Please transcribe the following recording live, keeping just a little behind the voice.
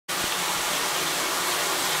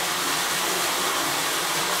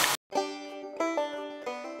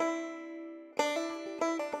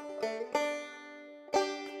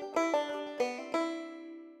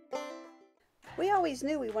always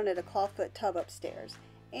knew we wanted a clawfoot tub upstairs,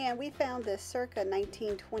 and we found this circa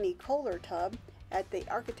 1920 Kohler tub at the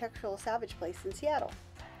Architectural Salvage Place in Seattle.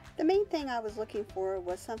 The main thing I was looking for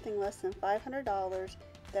was something less than $500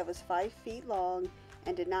 that was 5 feet long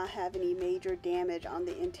and did not have any major damage on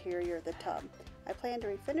the interior of the tub. I planned to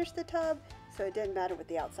refinish the tub, so it didn't matter what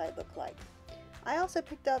the outside looked like. I also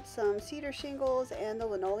picked up some cedar shingles and the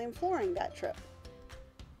linoleum flooring that trip.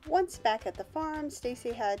 Once back at the farm,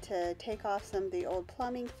 Stacy had to take off some of the old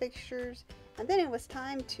plumbing fixtures, and then it was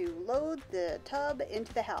time to load the tub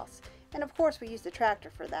into the house. And of course we used the tractor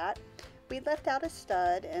for that. We left out a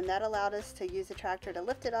stud, and that allowed us to use the tractor to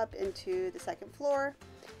lift it up into the second floor,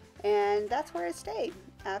 and that's where it stayed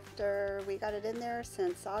after we got it in there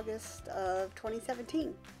since August of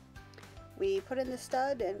 2017. We put in the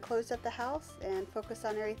stud and closed up the house and focused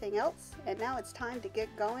on everything else, and now it's time to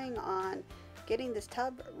get going on getting this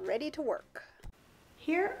tub ready to work.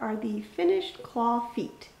 Here are the finished claw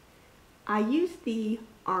feet. I used the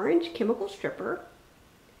orange chemical stripper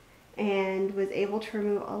and was able to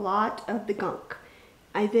remove a lot of the gunk.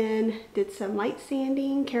 I then did some light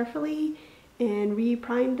sanding carefully and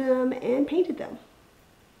re-primed them and painted them.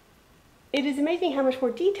 It is amazing how much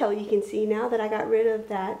more detail you can see now that I got rid of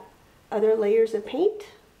that other layers of paint.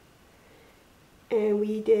 And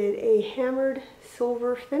we did a hammered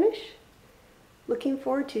silver finish. Looking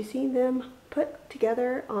forward to seeing them put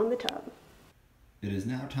together on the tub. It is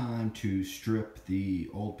now time to strip the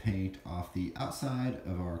old paint off the outside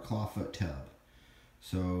of our clawfoot tub.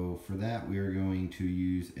 So for that we are going to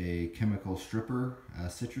use a chemical stripper, a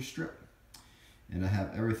citrus strip. And I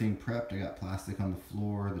have everything prepped. I got plastic on the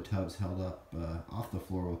floor, the tub's held up off the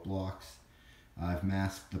floor with blocks. I've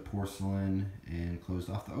masked the porcelain and closed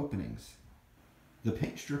off the openings. The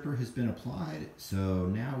paint stripper has been applied, so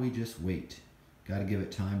now we just wait. Got to give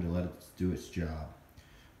it time to let it do its job.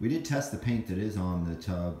 We did test the paint that is on the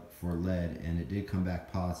tub for lead, and it did come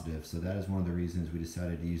back positive, so that is one of the reasons we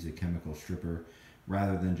decided to use a chemical stripper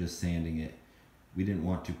rather than just sanding it. We didn't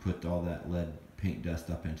want to put all that lead paint dust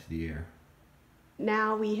up into the air.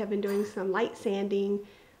 Now we have been doing some light sanding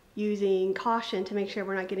using caution to make sure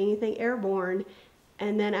we're not getting anything airborne,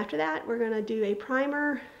 and then after that we're going to do a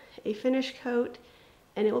primer, a finish coat,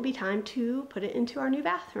 and it will be time to put it into our new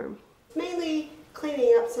bathroom. Mainly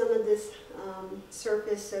cleaning up some of this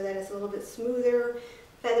surface so that it's a little bit smoother,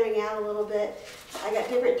 feathering out a little bit. I got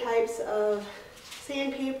different types of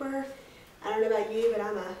sandpaper. I don't know about you, but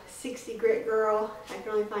I'm a 60 grit girl. I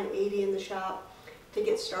can only find 80 in the shop to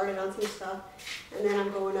get started on some stuff. And then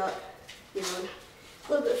I'm going up, you know,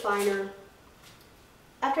 a little bit finer.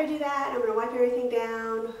 After I do that, I'm going to wipe everything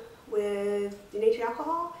down with denatured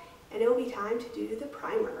alcohol, and it will be time to do the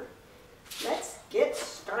primer. Let's get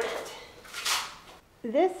started.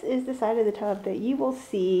 This is the side of the tub that you will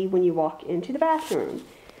see when you walk into the bathroom.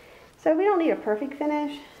 So we don't need a perfect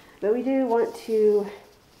finish, but we do want to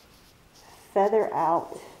feather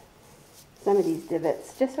out some of these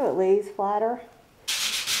divots just so it lays flatter.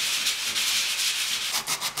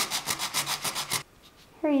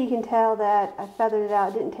 Here you can tell that I feathered it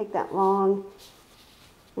out. It didn't take that long,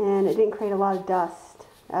 and it didn't create a lot of dust.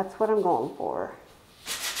 That's what I'm going for.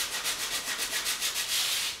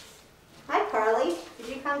 Hi Carly, did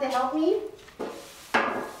you come to help me?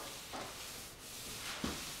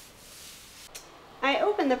 I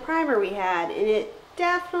opened the primer we had, and it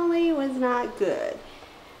definitely was not good.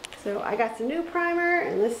 So I got some new primer,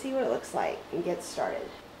 and let's see what it looks like and get started.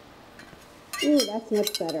 Ooh, that's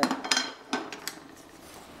much better.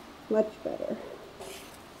 Much better.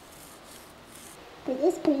 For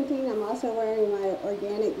this painting, I'm also wearing my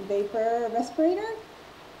organic vapor respirator.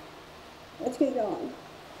 Let's get going.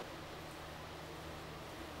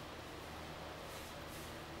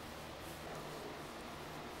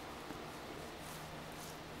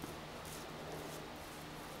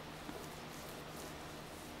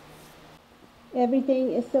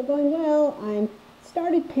 Everything is still going well. I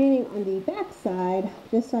started painting on the back side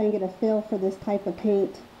just so I can get a feel for this type of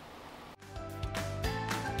paint.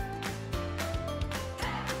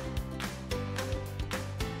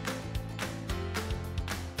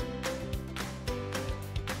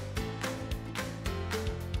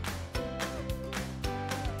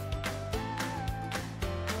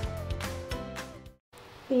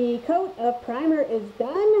 The coat of primer is done.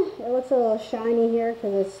 It looks a little shiny here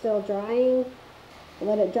because it's still drying.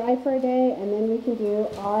 Let it dry for a day, and then we can do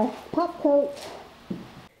our top coat.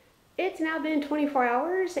 It's now been 24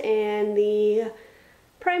 hours and the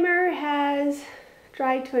primer has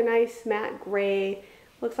dried to a nice matte gray.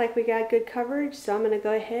 Looks like we got good coverage, so I'm going to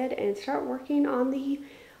go ahead and start working on the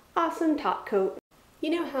awesome top coat. You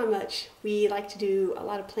know how much we like to do a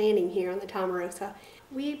lot of planning here on the Thomarosa.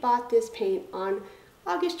 We bought this paint on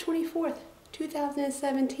August 24th,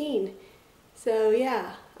 2017. So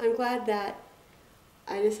yeah, I'm glad that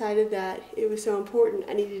I decided that it was so important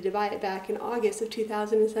I needed to buy it back in August of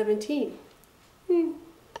 2017.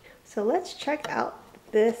 So let's check out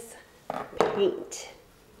this paint.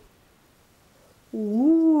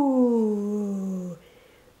 Ooh.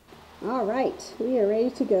 All right, we are ready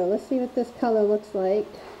to go. Let's see what this color looks like.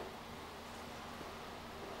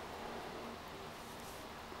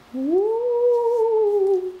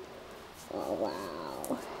 Ooh. Oh,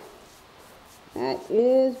 wow. That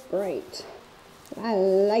is bright. I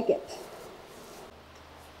like it.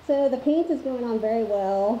 So the paint is going on very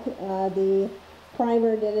well. The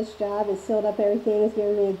primer did its job. It sealed up everything. It's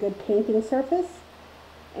giving me a good painting surface.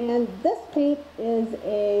 And this paint is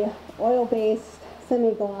a oil-based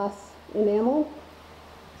semi-gloss enamel,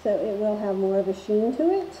 so it will have more of a sheen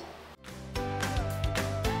to it.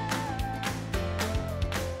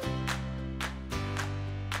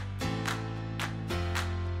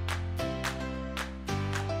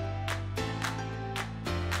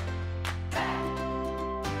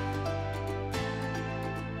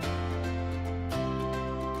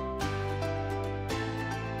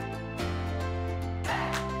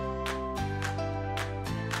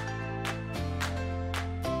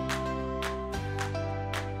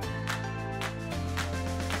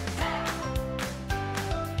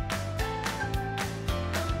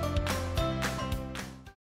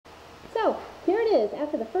 So here it is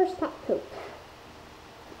after the first top coat.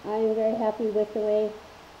 I am very happy with the way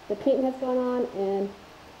the paint has gone on and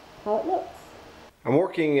how it looks. I'm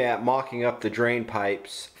working at mocking up the drain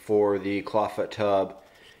pipes for the clawfoot tub,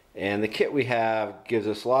 and the kit we have gives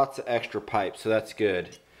us lots of extra pipes, so that's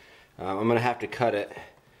good. I'm going to have to cut it.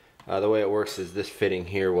 The way it works is this fitting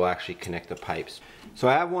here will actually connect the pipes. So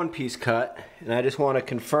I have one piece cut, and I just want to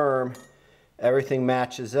confirm everything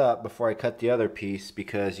matches up before I cut the other piece,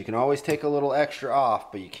 because you can always take a little extra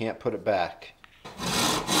off, but you can't put it back.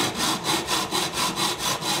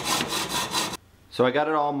 So I got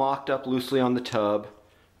it all mocked up loosely on the tub.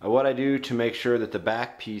 What I do to make sure that the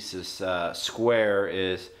back piece is square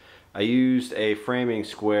is I used a framing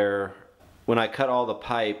square. When I cut all the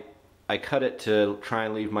pipe, I cut it to try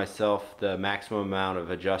and leave myself the maximum amount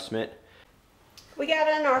of adjustment. We got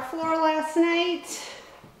on our floor last night.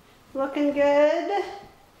 Looking good.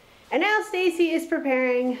 And now Stacy is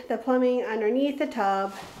preparing the plumbing underneath the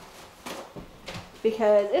tub,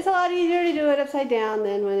 because it's a lot easier to do it upside down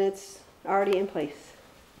than when it's already in place.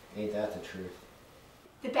 Ain't that the truth?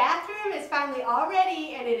 The bathroom is finally all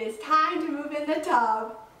ready, and it is time to move in the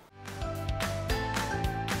tub.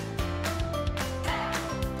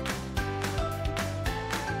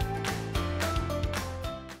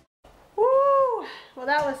 Woo! Well,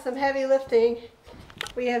 that was some heavy lifting.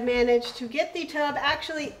 We have managed to get the tub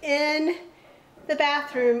actually in the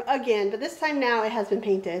bathroom again, but this time now it has been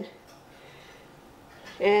painted.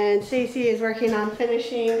 And Stacy is working on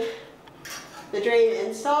finishing the drain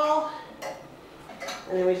install.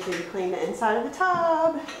 And then we just need to clean the inside of the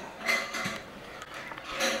tub.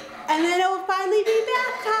 And then it will finally be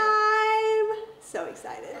bath time. So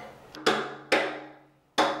excited.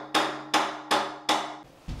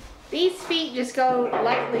 These feet just go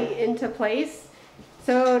lightly into place.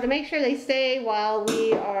 So to make sure they stay while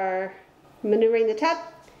we are maneuvering the tub,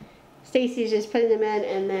 Stacy's just putting them in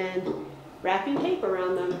and then wrapping tape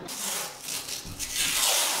around them.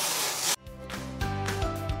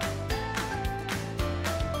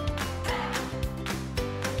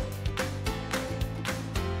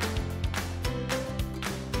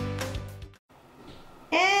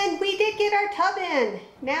 And we did get our tub in.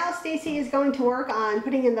 Now Stacy is going to work on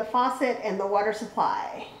putting in the faucet and the water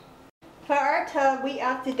supply. For our tub, we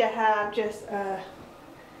opted to have just a,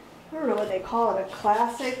 I don't know what they call it, a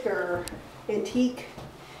classic or antique,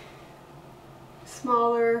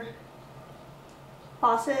 smaller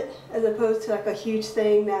faucet, as opposed to like a huge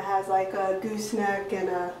thing that has like a gooseneck and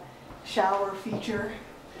a shower feature.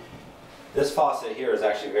 This faucet here is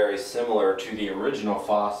actually very similar to the original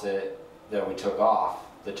faucet that we took off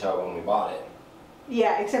the tub when we bought it.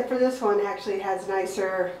 Yeah, except for this one actually has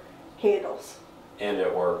nicer handles. And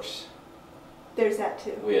it works. There's that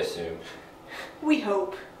too. We assume. We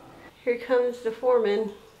hope. Here comes the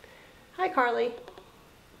foreman. Hi, Carly.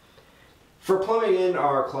 For plumbing in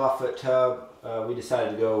our clawfoot tub, we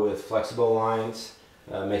decided to go with flexible lines.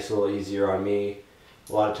 Makes it a little easier on me.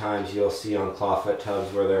 A lot of times you'll see on clawfoot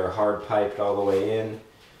tubs where they're hard piped all the way in,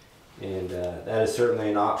 and that is certainly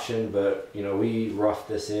an option, but you know, we roughed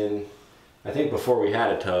this in I think before we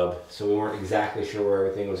had a tub, so we weren't exactly sure where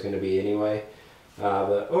everything was going to be anyway.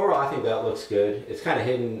 But overall, I think that looks good. It's kind of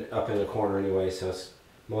hidden up in the corner anyway, so it's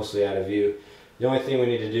mostly out of view. The only thing we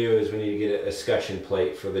need to do is we need to get a escutcheon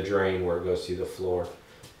plate for the drain where it goes through the floor.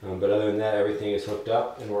 But other than that, everything is hooked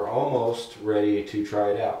up and we're almost ready to try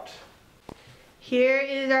it out. Here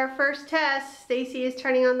is our first test. Stacy is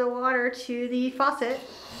turning on the water to the faucet.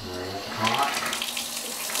 Hot.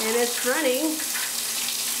 And it's running.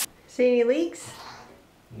 See any leaks?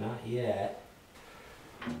 Not yet.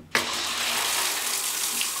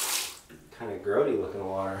 Kind of grody looking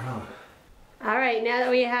water, huh? All right, now that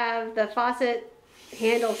we have the faucet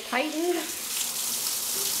handles tightened.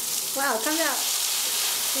 Wow, it comes out.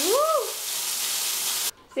 Woo!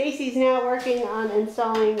 Stacy's now working on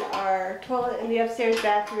installing our toilet in the upstairs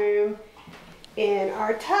bathroom. And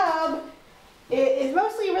our tub, it is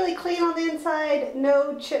mostly really clean on the inside,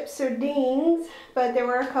 no chips or dings, but there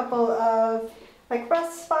were a couple of like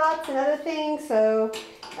rust spots and other things, so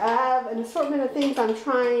I have an assortment of things I'm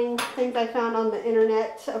trying, things I found on the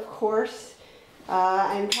internet, of course.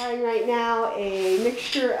 I'm trying right now a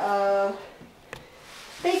mixture of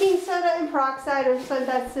baking soda and peroxide, or so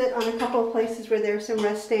that's it on a couple of places where there's some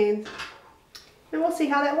rust stains. And we'll see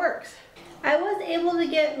how that works. I was able to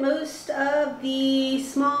get most of the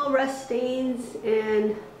small rust stains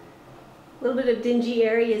and a little bit of dingy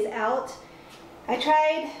areas out. I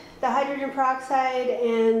tried the hydrogen peroxide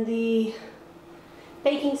and the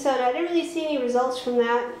baking soda. I didn't really see any results from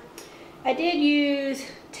that. I did use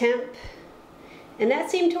temp, and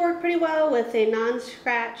that seemed to work pretty well with a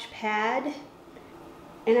non-scratch pad.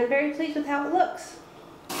 And I'm very pleased with how it looks.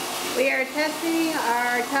 We are testing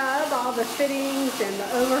our tub, all the fittings and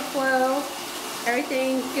the overflow.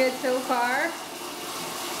 Everything's good so far.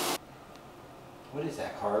 What is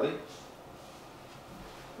that, Carly?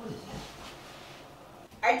 What is that?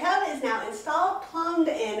 Our tub is now installed, plumbed,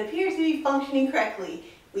 and appears to be functioning correctly.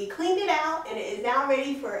 We cleaned it out and it is now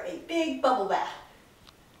ready for a big bubble bath.